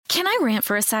Can I rant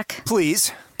for a sec?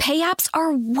 Please. Pay apps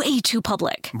are way too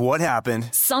public. What happened?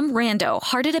 Some rando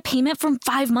hearted a payment from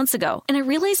 5 months ago, and I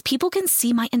realized people can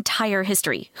see my entire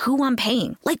history, who I'm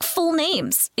paying, like full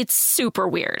names. It's super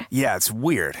weird. Yeah, it's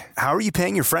weird. How are you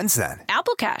paying your friends then?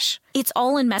 Apple Cash. It's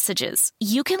all in messages.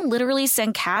 You can literally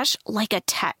send cash like a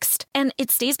text, and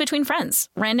it stays between friends.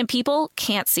 Random people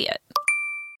can't see it.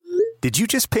 Did you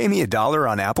just pay me $1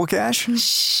 on Apple Cash?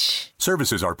 Shh.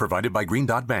 Services are provided by Green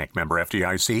Dot Bank. Member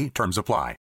FDIC. Terms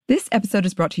apply. This episode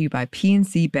is brought to you by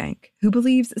PNC Bank, who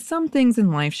believes some things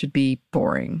in life should be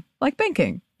boring, like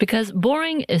banking. Because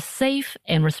boring is safe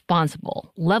and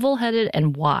responsible, level-headed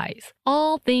and wise.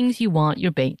 All things you want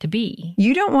your bank to be.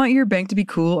 You don't want your bank to be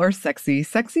cool or sexy.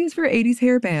 Sexy is for 80s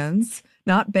hair bands,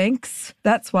 not banks.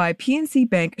 That's why PNC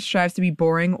Bank strives to be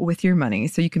boring with your money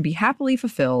so you can be happily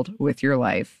fulfilled with your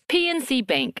life. PNC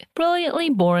Bank,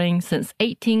 brilliantly boring since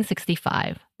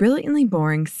 1865. Brilliantly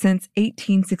Boring Since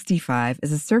 1865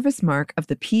 is a service mark of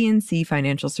the PNC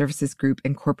Financial Services Group,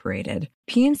 Incorporated.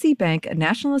 PNC Bank, a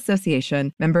National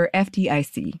Association, member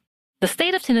FDIC. The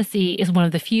state of Tennessee is one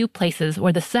of the few places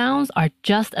where the sounds are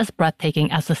just as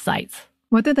breathtaking as the sights.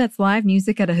 Whether that's live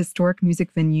music at a historic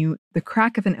music venue, the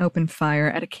crack of an open fire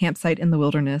at a campsite in the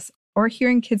wilderness, or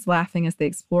hearing kids laughing as they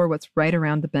explore what's right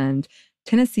around the bend,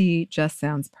 Tennessee just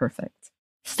sounds perfect.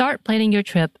 Start planning your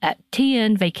trip at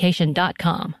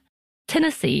tnvacation.com.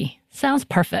 Tennessee sounds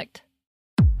perfect.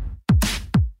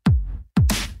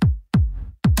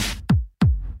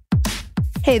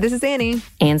 Hey, this is Annie.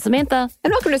 And Samantha. And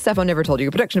welcome to Stuff I Never Told You,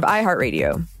 a production of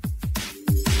iHeartRadio.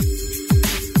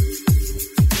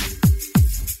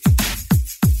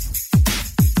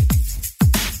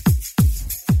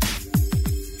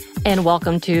 And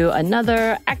welcome to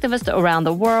another Activist Around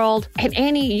the World. And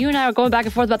Annie, you and I are going back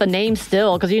and forth about the name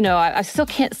still, because, I still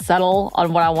can't settle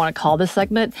on what I want to call this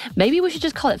segment. Maybe we should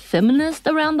just call it Feminist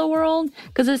Around the World,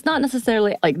 because it's not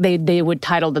necessarily like they would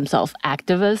title themselves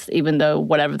activists, even though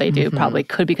whatever they do probably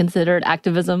could be considered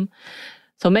activism.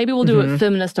 So maybe we'll do it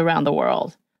Feminist Around the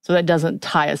World, so that doesn't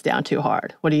tie us down too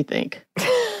hard. What do you think?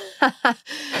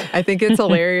 I think it's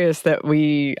hilarious that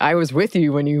I was with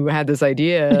you when you had this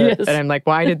idea. Yes. And I'm like,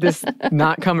 why did this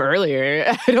not come earlier?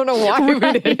 I don't know why we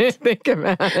didn't think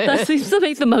about it. That seems to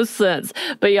make the most sense.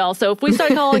 But yeah, so if we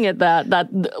start calling it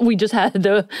that we just had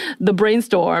the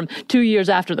brainstorm 2 years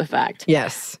after the fact.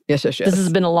 Yes. This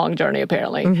has been a long journey,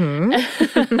 apparently.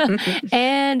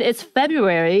 And it's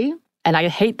February. And I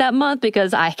hate that month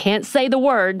because I can't say the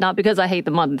word, not because I hate the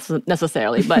month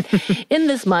necessarily, but in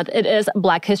this month, it is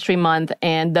Black History Month.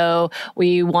 And though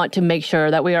we want to make sure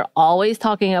that we are always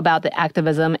talking about the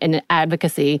activism and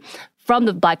advocacy from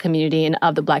the Black community and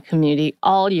of the Black community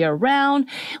all year round,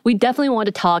 we definitely want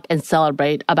to talk and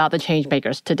celebrate about the change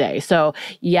makers today. So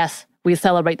yes, we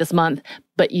celebrate this month,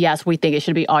 but yes, we think it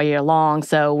should be all year long.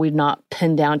 So we're not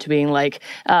pinned down to being like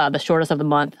the shortest of the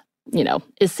month.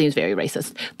 It seems very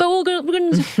racist. But we're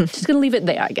gonna just going to leave it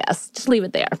there, I guess. Just leave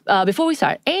it there. Before we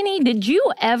start, Annie, did you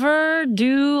ever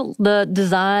do the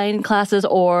design classes,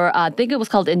 or I think it was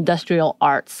called industrial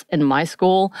arts in my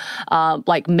school,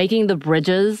 like making the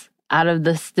bridges out of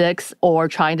the sticks or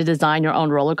trying to design your own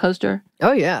roller coaster?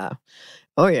 Oh, yeah.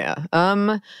 We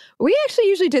actually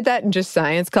usually did that in just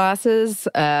science classes.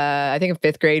 I think in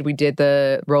 5th grade, we did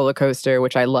the roller coaster,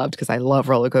 which I loved because I love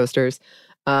roller coasters.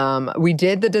 We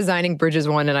did the designing bridges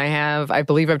one, and I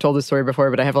believe I've told this story before,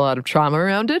 but I have a lot of trauma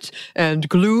around it and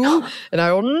glue, and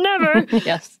I will never,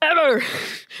 ever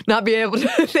not be able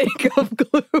to think of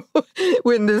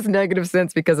glue in this negative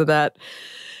sense because of that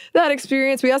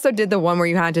experience. We also did the one where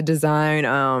you had to design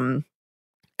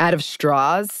out of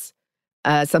straws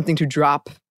something to drop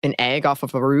an egg off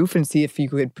of a roof and see if you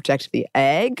could protect the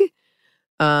egg.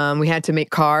 We had to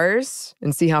make cars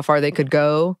and see how far they could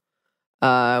go.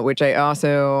 Which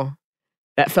that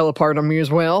fell apart on me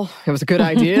as well. It was a good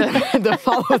idea. The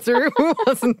follow through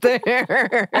wasn't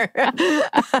there.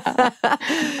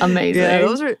 Amazing. Yeah,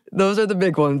 those are the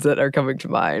big ones that are coming to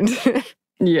mind.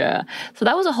 Yeah. So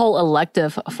that was a whole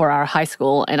elective for our high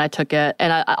school, and I took it.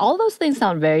 And all those things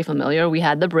sound very familiar. We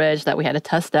had the bridge that we had to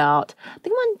test out. I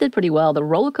think mine did pretty well. The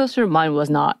roller coaster, mine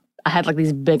was not. I had like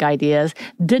these big ideas,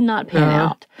 did not pan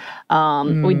out.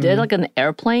 We did like an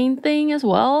airplane thing as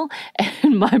well.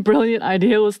 And my brilliant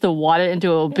idea was to wad it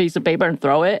into a piece of paper and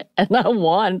throw it. And I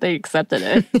won. They accepted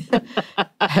it.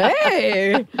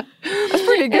 Hey, that's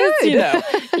pretty good.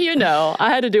 I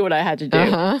had to do what I had to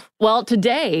do. Well,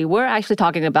 today we're actually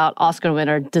talking about Oscar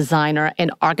winner, designer,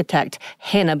 and architect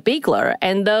Hannah Beachler.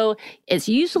 And though it's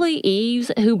usually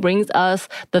Eves who brings us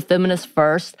the feminist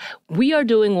first, we are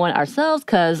doing one ourselves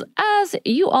because as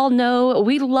you all know,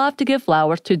 we love to give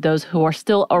flowers to those who are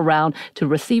still around to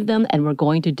receive them, and we're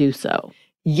going to do so.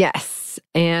 Yes,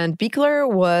 and Buechler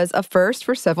was a first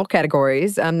for several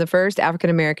categories. The first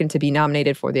African-American to be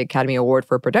nominated for the Academy Award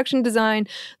for Production Design,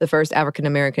 the first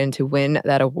African-American to win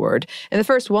that award, and the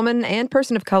first woman and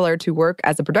person of color to work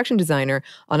as a production designer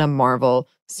on a Marvel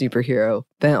superhero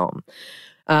film.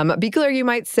 Buechler, you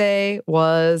might say,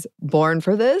 was born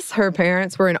for this. Her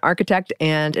parents were an architect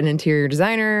and an interior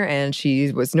designer, and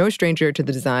she was no stranger to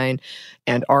the design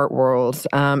and art world.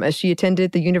 As she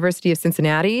attended the University of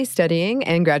Cincinnati studying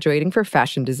and graduating for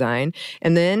fashion design,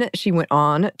 and then she went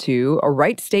on to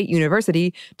Wright State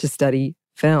University to study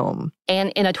film.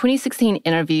 And in a 2016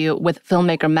 interview with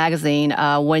Filmmaker magazine,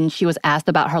 when she was asked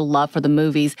about her love for the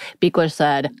movies, Buechler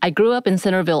said, "I grew up in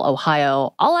Centerville,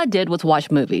 Ohio. All I did was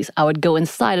watch movies. I would go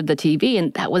inside of the TV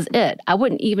and that was it. I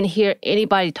wouldn't even hear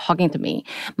anybody talking to me.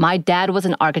 My dad was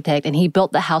an architect and he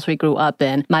built the house we grew up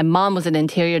in. My mom was an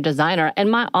interior designer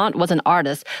and my aunt was an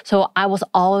artist. So I was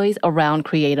always around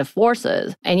creative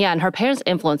forces." And her parents'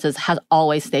 influences has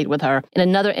always stayed with her. In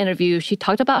another interview, she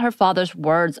talked about her father's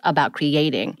words about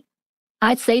creating.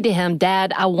 "I'd say to him,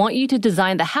 'Dad, I want you to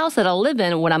design the house that I'll live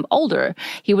in when I'm older.'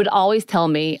 He would always tell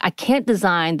me, 'I can't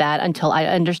design that until I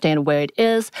understand where it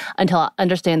is, until I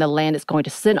understand the land it's going to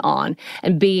sit on.'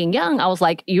 And being young, I was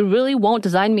like, 'You really won't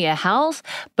design me a house?'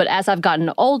 But as I've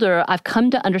gotten older, I've come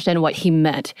to understand what he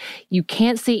meant. You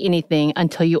can't see anything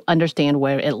until you understand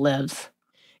where it lives."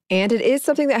 And it is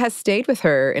something that has stayed with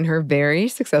her in her very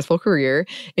successful career.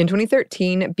 In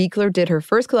 2013, Buechler did her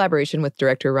first collaboration with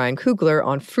director Ryan Coogler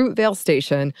on Fruitvale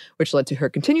Station, which led to her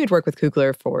continued work with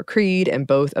Coogler for Creed and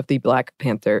both of the Black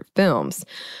Panther films.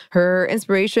 Her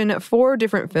inspiration for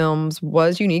different films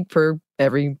was unique for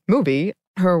every movie.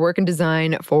 Her work and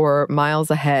design for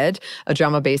Miles Ahead, a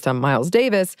drama based on Miles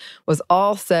Davis, was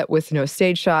all set with no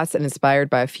stage shots and inspired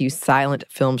by a few silent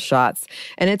film shots.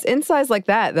 And it's insights like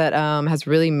that that has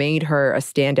really made her a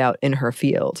standout in her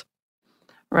field.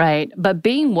 Right. But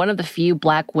being one of the few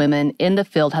Black women in the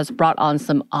field has brought on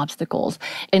some obstacles.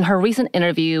 In her recent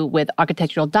interview with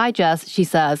Architectural Digest, she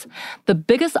says, "The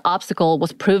biggest obstacle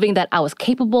was proving that I was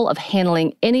capable of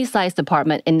handling any size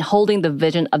department and holding the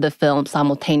vision of the film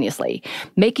simultaneously,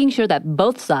 making sure that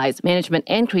both sides, management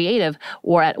and creative,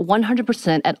 were at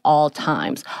 100% at all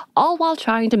times, all while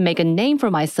trying to make a name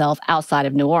for myself outside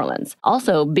of New Orleans.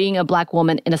 Also, being a Black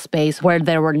woman in a space where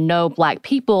there were no Black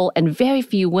people and very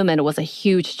few women was a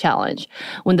huge challenge.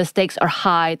 When the stakes are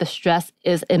high, the stress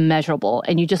is immeasurable,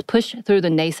 and you just push through the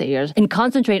naysayers and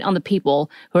concentrate on the people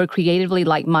who are creatively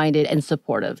like-minded and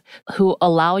supportive, who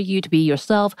allow you to be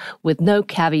yourself with no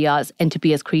caveats and to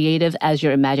be as creative as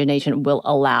your imagination will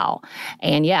allow."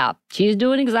 And yeah, she's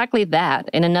doing exactly that.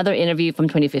 In another interview from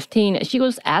 2015, she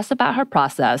was asked about her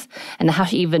process and how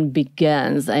she even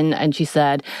begins. And she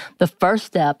said, "The first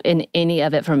step in any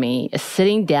of it for me is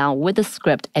sitting down with the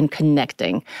script and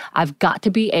connecting. I've got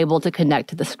to be able to connect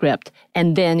to the script.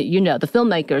 And then, the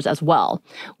filmmakers as well.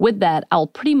 With that, I'll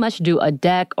pretty much do a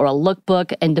deck or a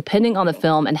lookbook, and depending on the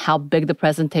film and how big the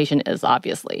presentation is,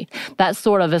 obviously. That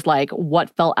sort of is like what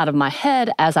fell out of my head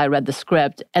as I read the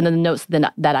script and the notes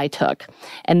that I took.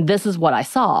 And this is what I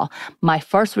saw. My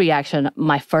first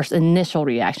initial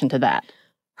reaction to that."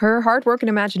 Her hard work and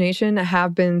imagination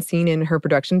have been seen in her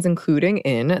productions, including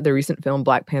in the recent film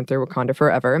Black Panther: Wakanda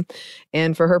Forever.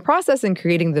 And for her process in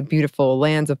creating the beautiful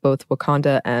lands of both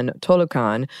Wakanda and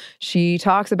Tolokan, she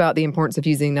talks about the importance of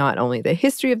using not only the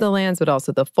history of the lands, but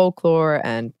also the folklore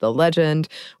and the legend,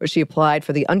 which she applied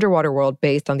for the underwater world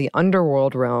based on the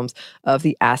underworld realms of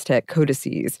the Aztec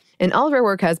codices. And all of her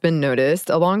work has been noticed.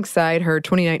 Alongside her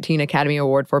 2019 Academy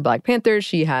Award for Black Panther,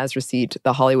 she has received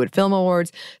the Hollywood Film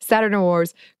Awards, Saturn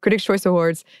Awards, Critics' Choice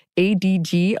Awards,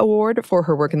 ADG Award for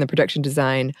her work in the production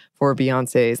design for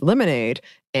Beyoncé's Lemonade,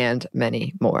 and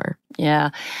many more.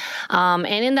 Yeah. And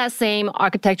in that same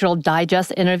Architectural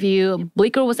Digest interview,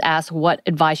 Buechler was asked what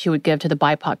advice she would give to the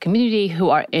BIPOC community who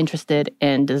are interested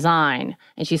in design.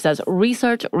 And she says,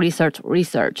 research, research,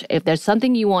 research. If there's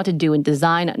something you want to do in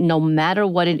design, no matter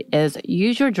what it is,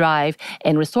 use your drive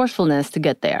and resourcefulness to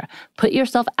get there. Put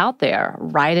yourself out there.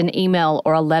 Write an email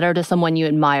or a letter to someone you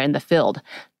admire in the field.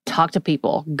 Talk to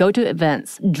people. Go to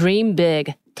events. Dream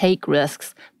big. Take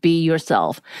risks. Be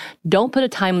yourself. Don't put a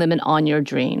time limit on your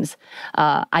dreams.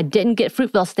 I didn't get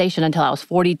Fruitvale Station until I was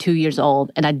 42 years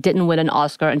old, and I didn't win an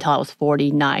Oscar until I was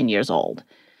 49 years old.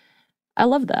 I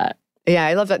love that. Yeah,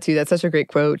 I love that too. That's such a great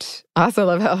quote. I also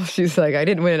love how she's like, I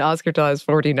didn't win an Oscar till I was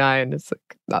 49. It's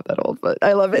like not that old, but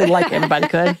I love it. Like everybody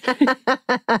could.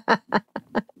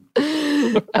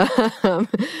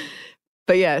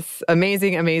 But yes,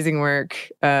 amazing, amazing work.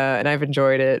 And I've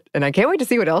enjoyed it. And I can't wait to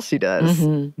see what else she does.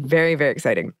 Very, very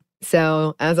exciting.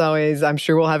 So, as always, I'm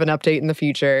sure we'll have an update in the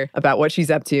future about what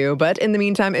she's up to. But in the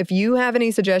meantime, if you have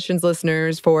any suggestions,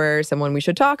 listeners, for someone we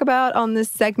should talk about on this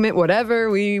segment,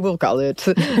 whatever we will call it,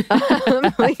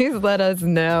 please let us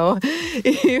know.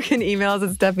 You can email us at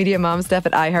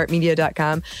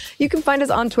stuffmediamomstuff@iheartmedia.com. You can find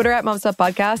us on Twitter at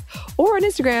momstuffpodcast or on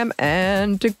Instagram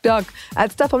and TikTok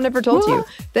at Stuff I've Never Told You.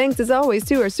 Thanks, as always,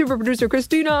 to our super producer,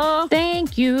 Christina.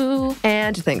 Thank you.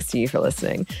 And thanks to you for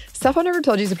listening. Stuff I Never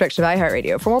Told You is a production of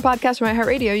iHeartRadio. For more podcasts from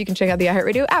iHeartRadio, you can check out the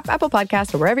iHeartRadio app, Apple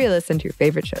Podcasts, or wherever you listen to your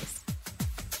favorite shows.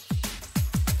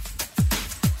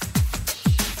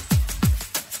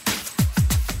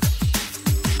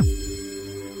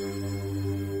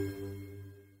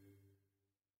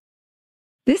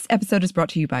 This episode is brought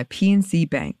to you by PNC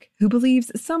Bank, who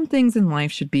believes some things in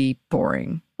life should be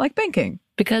boring, like banking.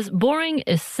 Because boring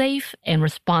is safe and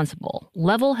responsible,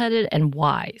 level-headed and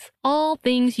wise. All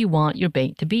things you want your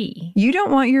bank to be. You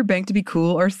don't want your bank to be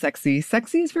cool or sexy.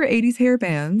 Sexy is for 80s hair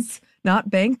bands, not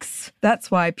banks.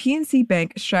 That's why PNC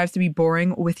Bank strives to be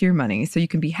boring with your money so you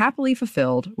can be happily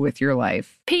fulfilled with your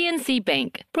life. PNC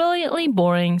Bank, brilliantly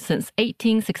boring since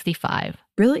 1865.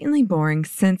 Brilliantly Boring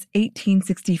Since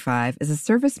 1865 is a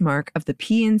service mark of the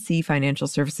PNC Financial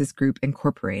Services Group,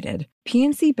 Incorporated.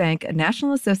 PNC Bank, a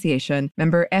National Association,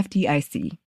 member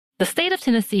FDIC. The state of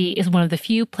Tennessee is one of the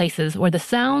few places where the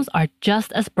sounds are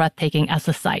just as breathtaking as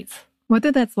the sights.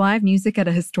 Whether that's live music at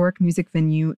a historic music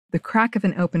venue, the crack of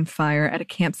an open fire at a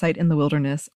campsite in the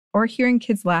wilderness, or hearing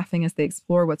kids laughing as they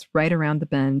explore what's right around the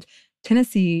bend,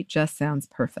 Tennessee just sounds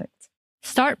perfect.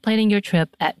 Start planning your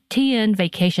trip at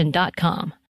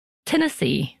tnvacation.com.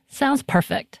 Tennessee sounds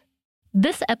perfect.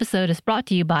 This episode is brought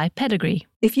to you by Pedigree.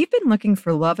 If you've been looking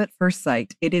for love at first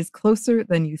sight, it is closer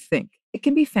than you think. It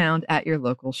can be found at your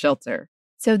local shelter.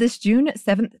 So this June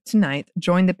 7th to 9th,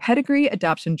 join the Pedigree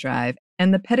Adoption Drive,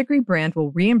 and the Pedigree brand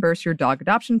will reimburse your dog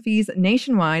adoption fees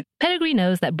nationwide. Pedigree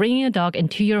knows that bringing a dog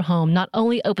into your home not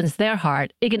only opens their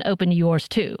heart, it can open yours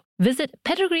too. Visit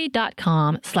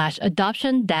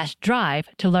pedigree.com/adoption-drive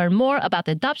to learn more about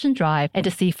the adoption drive and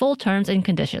to see full terms and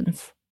conditions.